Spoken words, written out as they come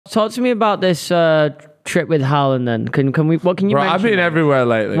talk to me about this trip with Haaland then. Can we? What can you mention? I've been everywhere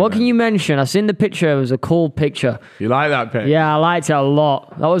lately. What can you mention? I seen the picture. It was a cool picture. You like that picture? Yeah, I liked it a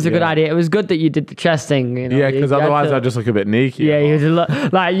lot. That was a good idea. It was good that you did the chest thing. You know? Yeah, because otherwise I'd just look a bit neaky. Yeah, you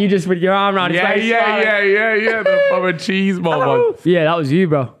just like you just with your arm around his waist. Yeah. The fucking cheese ball one. Yeah, that was you,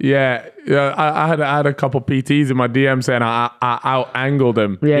 bro. Yeah. I had a couple PTs in my DM saying I out-angled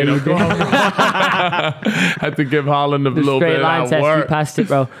him. Yeah, you did. Had to give Haaland a little bit of line that test, work. You passed it,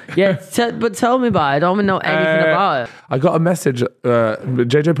 bro. Yeah, but tell me about it. I don't even know anything about it. I got a message.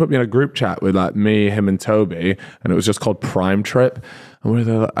 JJ put me in a group chat with like me, him, and Toby, and it was just called Prime Trip.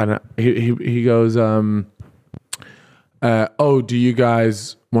 And he goes, "Oh, do you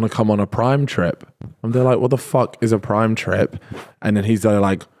guys want to come on a Prime Trip?" And they're like, "What the fuck is a Prime Trip?" And then he's there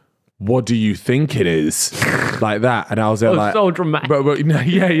like, "What do you think it is?" Like that. And I was there like, so dramatic. But,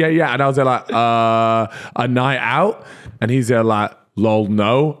 yeah. And I was there like, a night out. And he's there like, lol,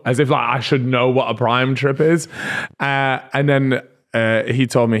 no. As if like I should know what a Prime Trip is. And then he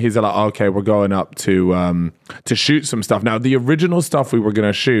told me, he's like, okay, we're going up to shoot some stuff. Now, the original stuff we were going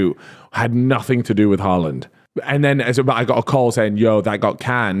to shoot had nothing to do with Haaland. And then I got a call saying, yo, that got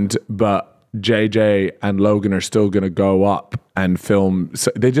canned, but JJ and Logan are still going to go up and film. So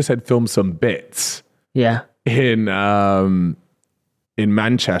they just said film some bits. Yeah. In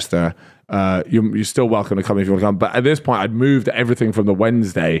Manchester. You're still welcome to come if you want to come. But at this point, I'd moved everything from the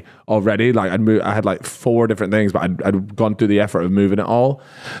Wednesday already. Like I had like 4 different things, but I'd gone through the effort of moving it all.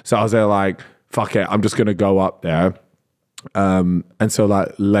 So I was there like, fuck it, I'm just going to go up there. And so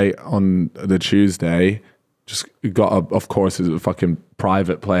like late on the Tuesday, just got up, of course, it's a fucking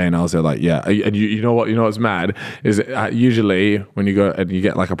private plane. I was there like, yeah. And you know what's mad is usually when you go and you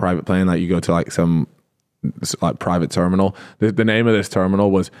get like a private plane, like you go to like some like private terminal. The name of this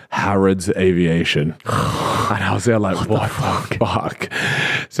terminal was Harrods Aviation. And I was there like, what the fuck?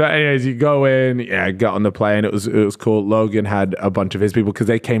 So anyways, you go in, got on the plane. It was cool. Logan had a bunch of his people because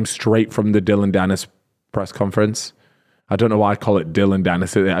they came straight from the Dylan Dennis press conference. I don't know why I call it Dylan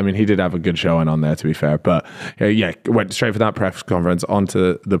Dennis. I mean, he did have a good showing on there, to be fair. But went straight from that press conference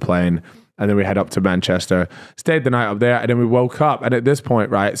onto the plane. And then we head up to Manchester, stayed the night up there. And then we woke up. And at this point,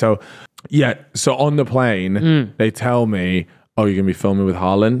 right, so on the plane, they tell me, oh, you're going to be filming with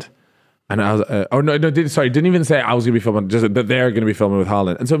Haaland? And I was, didn't even say I was going to be filming, just that they're going to be filming with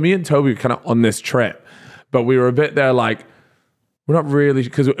Haaland. And so me and Toby were kind of on this trip. But we were a bit there like, we're not really,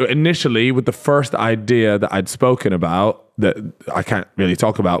 because initially with the first idea that I'd spoken about that I can't really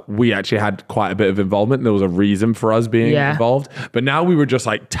talk about, we actually had quite a bit of involvement. There was a reason for us being involved, but now we were just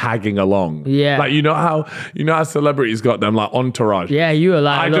like tagging along. Yeah, like you know how celebrities got them like entourage. Yeah, you were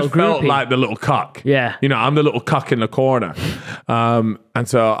like I just felt like the little cuck. Yeah, I'm the little cuck in the corner. And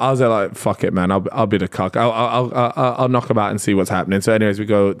so I was there like, fuck it, man. I'll be the cuck. I'll knock about and see what's happening. So anyways, we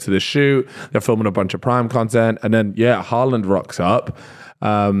go to the shoot. They're filming a bunch of Prime content, and then Haaland rocks up,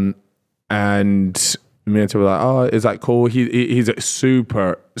 and me and Tim were like, oh, is that cool? He's a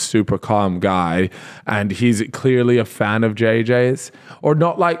super, super calm guy, and he's clearly a fan of JJ's, or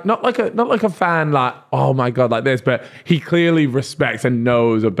not like a fan like, oh my god, like this, but he clearly respects and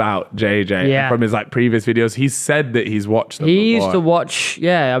knows about JJ from his like previous videos. He said that he's watched them. He used to watch.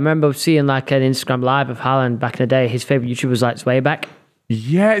 Yeah, I remember seeing like an Instagram live of Haaland back in the day. His favorite YouTuber was like Swayback.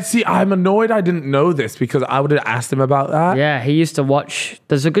 Yeah, see, I'm annoyed I didn't know this because I would have asked him about that. Yeah, he used to watch.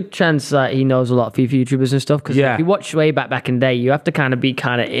 There's a good chance that he knows a lot of FIFA YouTubers and stuff because if you watch way back in the day, you have to kind of be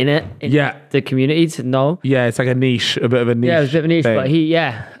kind of in it, in the community to know. Yeah, it's like a niche, a bit of a niche. Yeah, it was a bit of a niche, but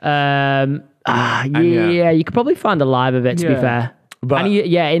you could probably find a live of it, to be fair. But and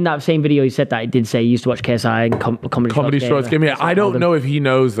in that same video, he said that he did say he used to watch KSI and Comedy Shorts Gamer. Yeah, I don't know if he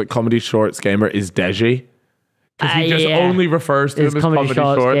knows that Comedy Shorts Gamer is Deji. Because he just only refers to him as Comedy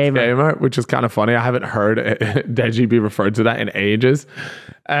Shorts Gamer, which is kind of funny. I haven't heard Deji be referred to that in ages.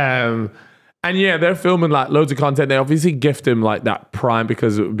 And they're filming like loads of content. They obviously gift him like that Prime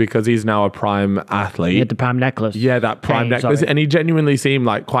because he's now a Prime athlete. He had the Prime necklace. Yeah, that Prime necklace. Sorry. And he genuinely seemed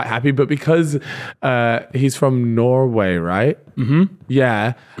like quite happy. But because he's from Norway, right? Mm-hmm.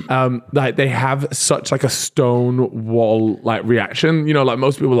 Yeah. Like they have such like a stone wall like reaction. You know, like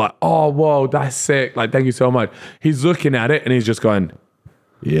most people are like, oh, whoa, that's sick. Like, thank you so much. He's looking at it and he's just going,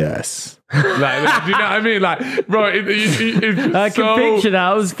 yes. Like, do you know what I mean? Like, bro, it's I can picture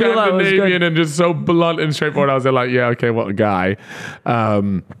that. I was feeling like it was good. And just so blunt and straightforward. I was like, yeah, okay, what a guy.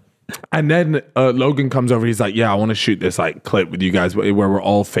 And then Logan comes over. He's like, yeah, I want to shoot this like clip with you guys where we're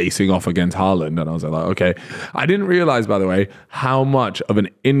all facing off against Haaland. And I was like, okay. I didn't realize, by the way, how much of an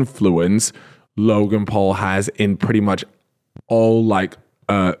influence Logan Paul has in pretty much all like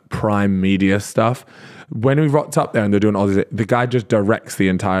Prime media stuff. when we rocked up there and they're doing all this, the guy just directs the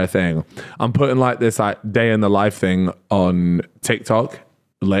entire thing. I'm putting like this like day in the life thing on TikTok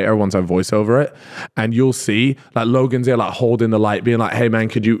later once I voice over it, and you'll see like Logan's there like holding the light, being like, hey man,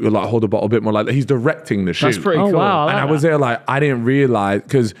 could you like hold the bottle a bit more, like he's directing the shoot. That's pretty cool. Wow, And I was there like, I didn't realize,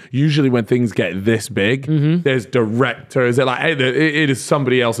 because usually when things get this big, there's directors, they're like, hey, it is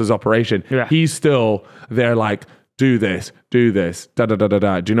somebody else's operation. He's still there like, do this, da da da da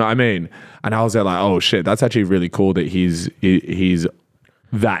da. Do you know what I mean? And I was there like, oh shit, that's actually really cool that he's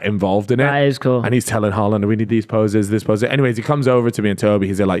that involved in it. That is cool. And he's telling Haaland, we need these poses, this pose. Anyways, he comes over to me and Toby.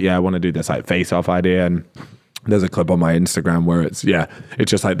 He's like, yeah, I want to do this like face-off idea. And there's a clip on my Instagram where it's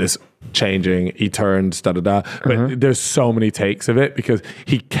just like this changing. He turns, da da da. But there's so many takes of it because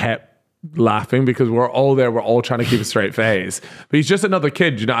he kept laughing because we're all there. We're all trying to keep a straight face. But he's just another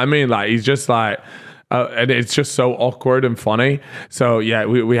kid. You know what I mean? Like he's just like. And it's just so awkward and funny. So yeah,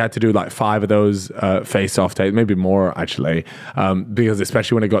 we had to do like 5 of those face-off takes, maybe more actually, because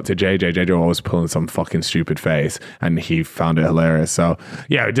especially when it got to JJ was always pulling some fucking stupid face, and he found it hilarious. So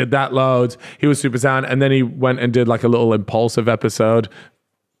yeah, we did that loads. He was super sound, and then he went and did like a little impulsive episode.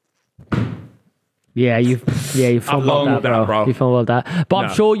 Yeah, you fumbled that, bro. You fumbled that. But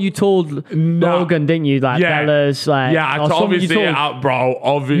I'm sure you told Logan, didn't you? Like, fellas, like... Yeah, I obviously out, bro.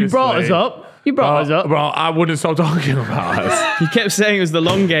 Obviously. You brought us up. You brought us up. Bro, I wouldn't stop talking about us. He kept saying it was the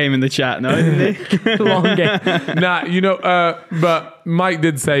long game in the chat, no, didn't he? Long game. Nah, you know, but Mike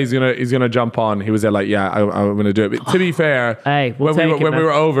did say he's gonna jump on. He was there like, yeah, I'm gonna do it. But to be fair, hey, when we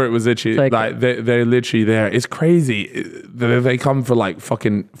were over, it was literally like they're literally there. It's crazy. They come for like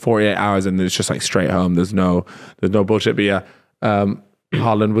fucking 48 hours and it's just like straight home. There's no bullshit. But yeah,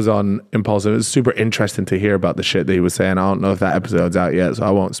 Haaland was on Impulsive. It was super interesting to hear about the shit that he was saying. I don't know if that episode's out yet, so I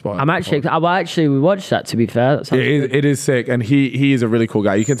won't spoil. We watched that, to be fair. It is sick, and he is a really cool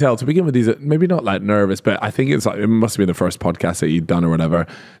guy. You can tell to begin with, he's maybe not like nervous, but I think it's like, it must be the first podcast that he'd done or whatever.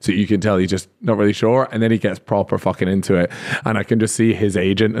 So you can tell he's just not really sure, and then he gets proper fucking into it, and I can just see his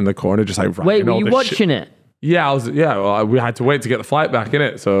agent in the corner just like, wait, were you watching it? Yeah, well, we had to wait to get the flight back,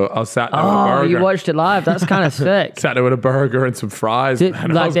 innit? So I was sat there with a burger. Oh, you watched it live? That's kind of sick. Sat there with a burger and some fries. Did they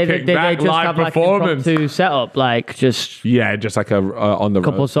just have like an impromptu setup? Like just... Yeah, just like a on the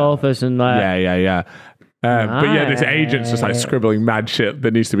couple sofas and like... Yeah. But yeah, this agent's just like scribbling mad shit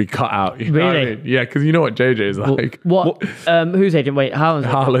that needs to be cut out. You know what I mean? Yeah, because you know what JJ is like. What? Whose agent? Wait,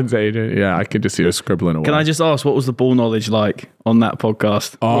 Haaland's agent. Yeah, I can just see her scribbling away. Can I just ask, what was the ball knowledge like on that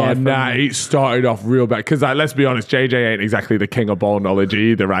podcast? Oh, it started off real bad. Because like, let's be honest, JJ ain't exactly the king of ball knowledge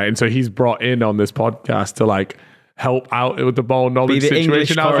either, right? And so he's brought in on this podcast to like help out with the ball knowledge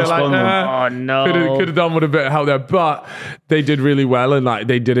situation. I was like, oh no, could have done with a bit of help there, but they did really well, and like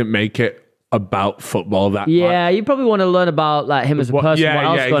they didn't make it about football that much. You probably want to learn about like him as a person. What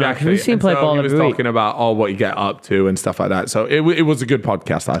else going on? Because we've seen play ball. He was talking about what you get up to and stuff like that. So it was a good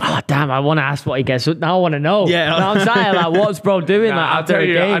podcast, I thought. Oh damn! I want to ask what he gets. Now I want to know. Yeah, now I'm saying like, what's bro doing? I'll tell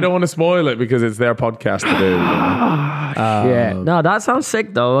you, I don't want to spoil it because it's their podcast to do. No, that sounds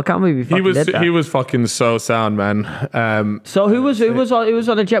sick though. I can't believe you fucking did that. He was fucking so sound, man. So who was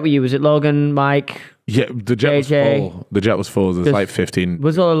on the jet with you? Was it Logan, Mike? Yeah, the jet was full. The jet was full. There's like 15.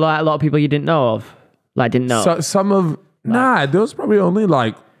 Was there like a lot of people you didn't know of? Like didn't know? So, there was probably only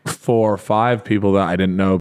like 4 or 5 people that I didn't know.